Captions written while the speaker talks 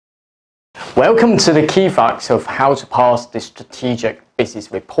Welcome to the key facts of how to pass the Strategic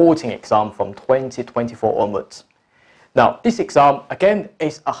Business Reporting exam from 2024 onwards. Now, this exam, again,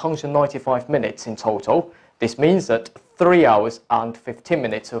 is 195 minutes in total. This means that 3 hours and 15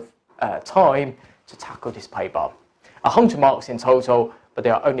 minutes of time to tackle this paper. 100 marks in total, but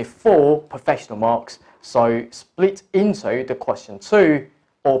there are only 4 professional marks, so split into the question 2,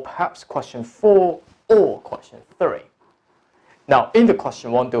 or perhaps question 4 or question 3. Now, in the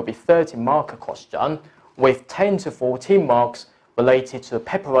question 1, there will be 30 marker question with 10 to 14 marks related to the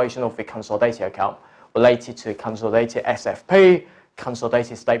preparation of the consolidated account, related to consolidated SFP,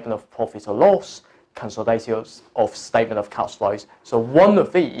 consolidated statement of profit or loss, consolidated of statement of cash flows. So one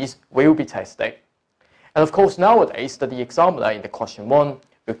of these will be tested. And of course, nowadays, the examiner in the question 1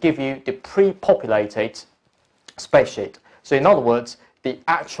 will give you the pre-populated spreadsheet. So in other words, the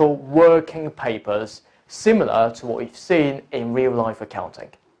actual working papers similar to what we've seen in real-life accounting.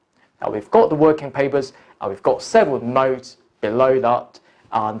 Now we've got the working papers and we've got several notes below that,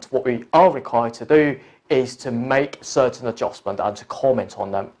 and what we are required to do is to make certain adjustments and to comment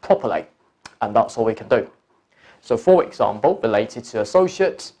on them properly, and that's all we can do. So for example, related to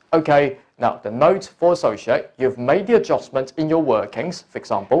associates, okay, now the note for associate, you've made the adjustment in your workings, for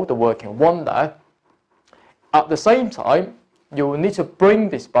example, the working 1 there. At the same time, you will need to bring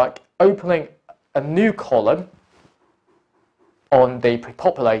this back, opening a new column on the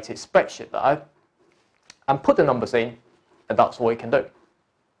pre-populated spreadsheet there and put the numbers in, and that's what you can do.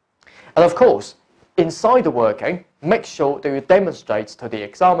 And of course, inside the working, make sure that you demonstrate to the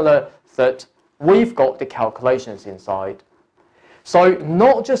examiner that we've got the calculations inside. So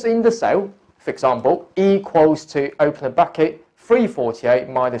not just in the cell, for example, equals to open a bracket 348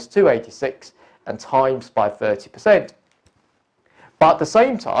 minus 286 and times by 30%. But at the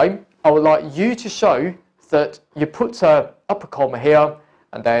same time, I would like you to show that you put an upper comma here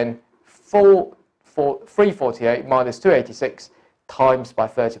and then 348 minus 286 times by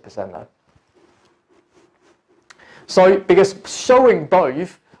 30% there. So because showing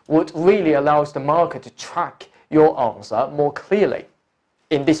both would really allows the marker to track your answer more clearly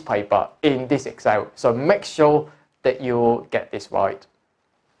in this paper, in this Excel. So make sure that you get this right.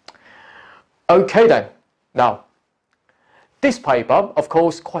 Okay then, now this paper, of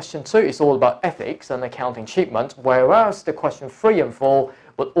course, question 2 is all about ethics and accounting treatment, whereas the question 3 and 4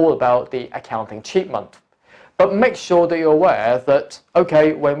 were all about the accounting treatment. But make sure that you're aware that,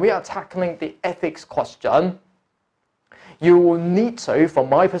 okay, when we are tackling the ethics question, you will need to, from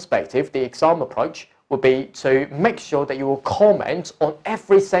my perspective, the exam approach would be to make sure that you will comment on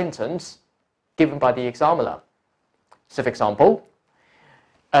every sentence given by the examiner. So for example,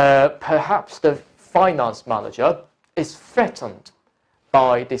 perhaps the finance manager is threatened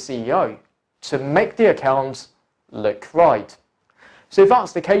by the CEO to make the accounts look right. So if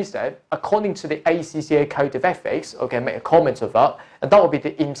that's the case then, according to the ACCA Code of Ethics, okay, make a comment of that, and that would be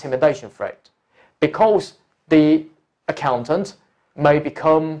the intimidation threat. Because the accountant may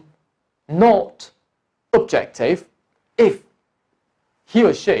become not objective if he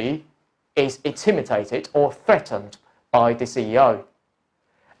or she is intimidated or threatened by the CEO.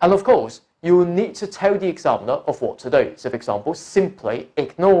 And of course, you will need to tell the examiner of what to do. So for example, simply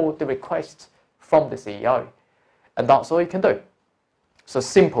ignore the request from the CEO. And that's all you can do. So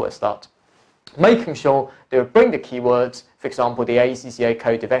simple as that. Making sure that you bring the keywords, for example, the ACCA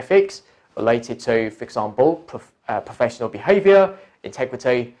Code of Ethics, related to, for example, professional behaviour,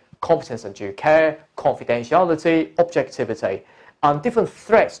 integrity, competence and due care, confidentiality, objectivity, and different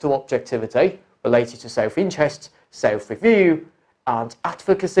threats to objectivity related to self-interest, self-review, and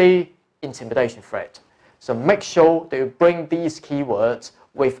advocacy, intimidation threat. So make sure that you bring these keywords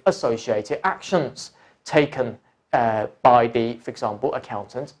with associated actions taken by the, for example,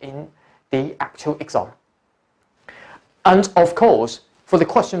 accountant in the actual exam. And of course, for the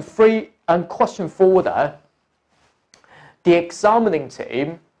question 3 and question 4 there, the examining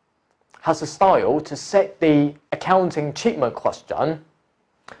team has a style to set the accounting treatment question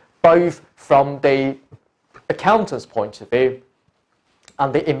both from the accountant's point of view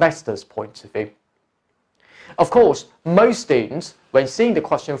and the investor's point of view. Of course, most students, when seeing the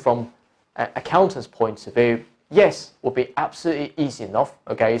question from accountant's point of view, yes, will be absolutely easy enough,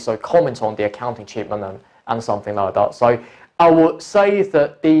 okay, so comment on the accounting treatment and something like that. So I would say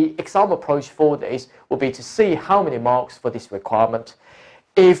that the exam approach for this will be to see how many marks for this requirement.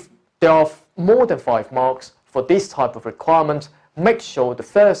 If there are more than 5 marks for this type of requirement, make sure the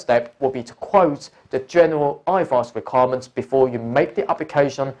first step will be to quote the general IFRS requirements before you make the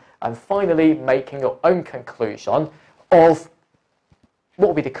application, and finally making your own conclusion of what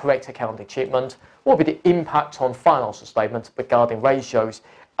will be the correct accounting treatment, what will be the impact on financial statements regarding ratios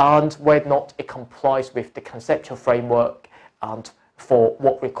and whether or not it complies with the conceptual framework and for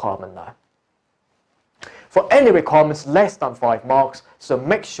what requirement there. For any requirements less than 5 marks, so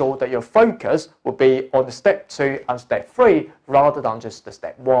make sure that your focus will be on the step 2 and step 3 rather than just the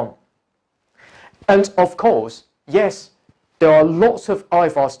step 1. And of course, yes, there are lots of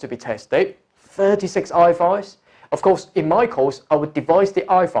IFRS to be tested, 36 IFRS. Of course, in my course, I would divide the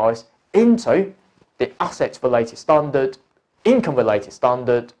IFRS into the assets related standard, income related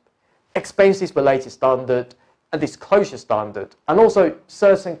standard, expenses related standard, and disclosure standard, and also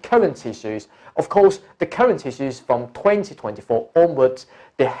certain current issues. Of course, the current issues from 2024 onwards,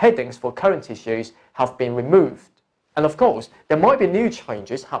 the headings for current issues have been removed. And of course, there might be new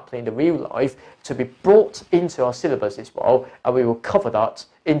changes happening in the real life to be brought into our syllabus as well, and we will cover that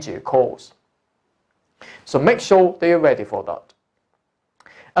in due course. So make sure that you're ready for that.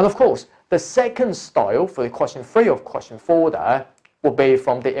 And of course, the second style for the question 3 of question 4 there will be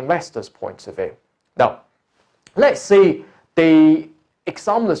from the investor's point of view. Now, let's see the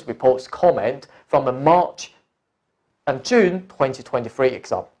examiner's report's comment from the March and June 2023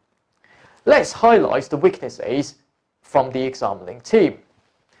 exam. Let's highlight the weaknesses from the examining team.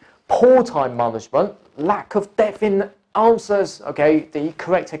 Poor time management, lack of depth in answers, okay, the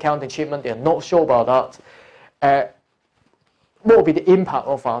correct accounting treatment, they're not sure about that. What will be the impact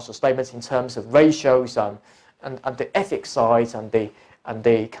of financial statements in terms of ratios and the ethics side and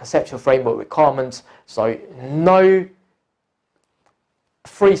the conceptual framework requirements? So no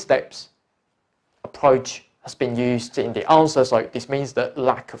 3 steps approach has been used in the answer, so this means that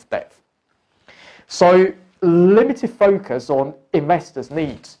lack of depth. So limited focus on investors'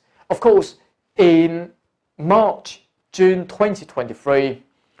 needs. Of course, in March, June 2023,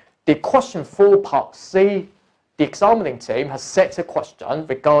 the question 4 part C, the examining team has set a question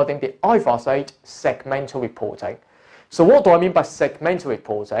regarding the IFRS 8 segmental reporting. So what do I mean by segmental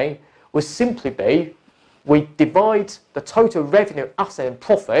reporting? Will simply be we divide the total revenue, asset and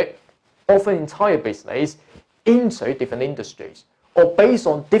profit of an entire business into different industries or based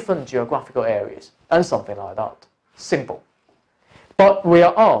on different geographical areas and something like that. Simple. But we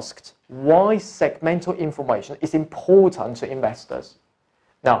are asked why segmental information is important to investors.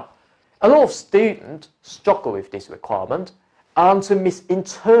 Now, a lot of students struggle with this requirement and to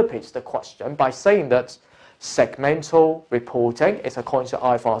misinterpret the question by saying that segmental reporting is according to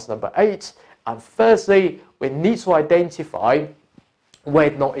IFRS number 8, and firstly, we need to identify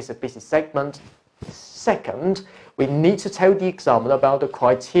whether or not it's a business segment. Second, we need to tell the examiner about the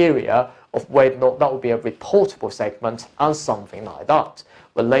criteria of whether or not that will be a reportable segment and something like that,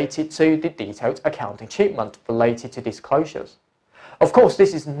 related to the detailed accounting treatment related to disclosures. Of course,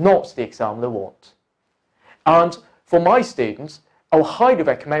 this is not the examiner wants. And for my students, I will highly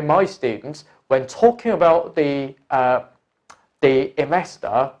recommend my students, when talking about the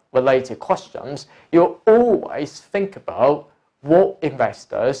investor-related questions, you always think about what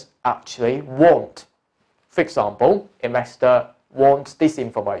investors actually want. For example, investor wants this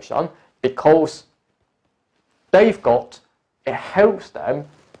information because it helps them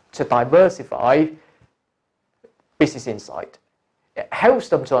to diversify business insight. It helps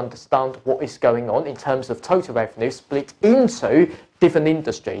them to understand what is going on in terms of total revenue split into different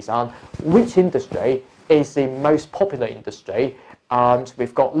industries and which industry is the most popular industry, and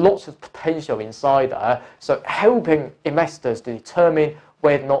we've got lots of potential inside there, so helping investors to determine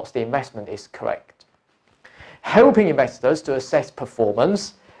whether or not the investment is correct. Helping investors to assess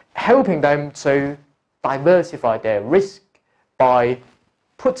performance, helping them to diversify their risk by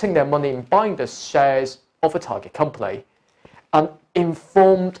putting their money in buying the shares of a target company, and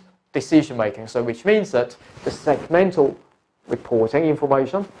informed decision making, so which means that the segmental reporting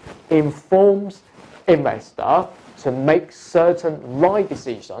information informs investor to make certain right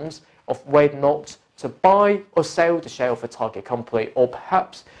decisions of whether or not to buy or sell the share of a target company, or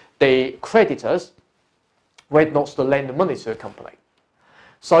perhaps the creditors whether or not to lend the money to a company.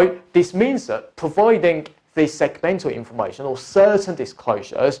 So this means that providing the segmental information or certain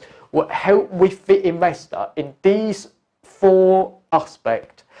disclosures will help with the investor in these 4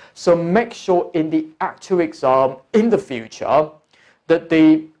 aspects. So make sure in the actual exam in the future that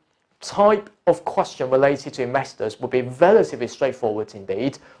the type of question related to investors will be relatively straightforward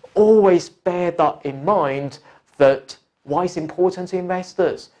indeed. Always bear that in mind, that why it's important to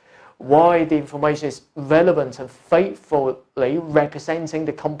investors, why the information is relevant and faithfully representing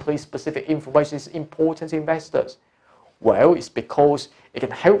the company's specific information is important to investors. Well, it's because it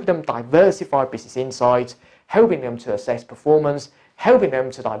can help them diversify business insights, helping them to assess performance, helping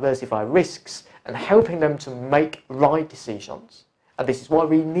them to diversify risks, and helping them to make right decisions. And this is why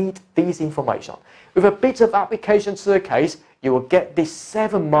we need these information. With a bit of application to the case, you will get these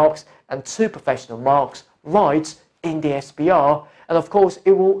 7 marks and 2 professional marks right in the SBR. And of course,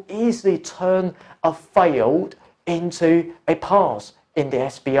 it will easily turn a failed into a pass in the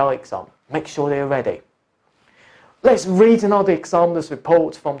SBR exam. Make sure they're ready. Let's read another examiner's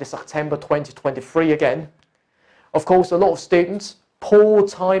report from the September 2023 again. Of course, a lot of students, poor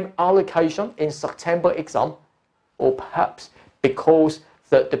time allocation in September exam, or perhaps because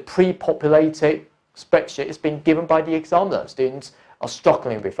the pre-populated spreadsheet has been given by the examiner. Students are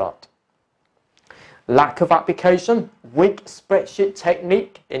struggling with that. Lack of application, weak spreadsheet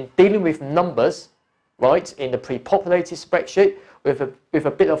technique in dealing with numbers, right, in the pre-populated spreadsheet. With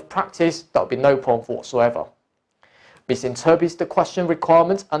a bit of practice, that would be no problem whatsoever. Misinterprets the question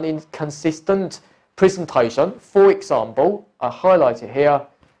requirements and inconsistent presentation. For example, I highlighted here.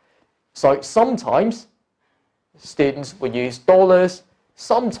 So sometimes students will use dollars,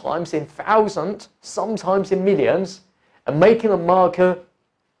 sometimes in thousands, sometimes in millions, and making a marker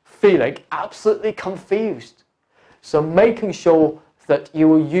feeling absolutely confused. So making sure that you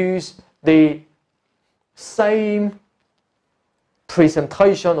will use the same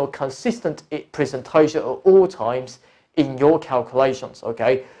presentation or consistent presentation at all times in your calculations,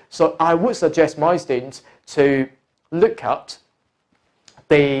 okay? So I would suggest my students to look at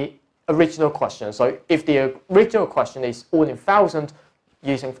the original question. So if the original question is all in thousand,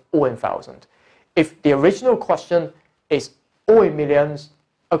 using all in thousand. If the original question is all in millions,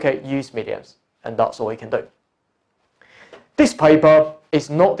 okay, use millions, and that's all we can do. This paper is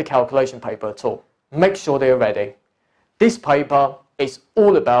not the calculation paper at all. Make sure they're ready. This paper is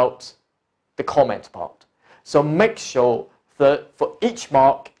all about the comment part. So make sure that for each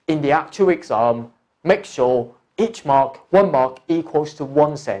mark in the actual exam, make sure each mark, 1 mark equals to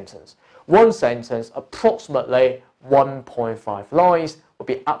 1 sentence. 1 sentence, approximately 1.5 lines, will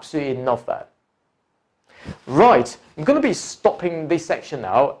be absolutely enough there. Right, I'm going to be stopping this section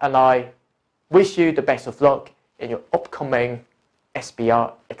now, and I wish you the best of luck in your upcoming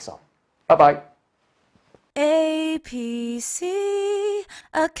SBR exam. Bye-bye. APC,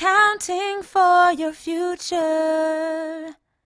 accounting for your future.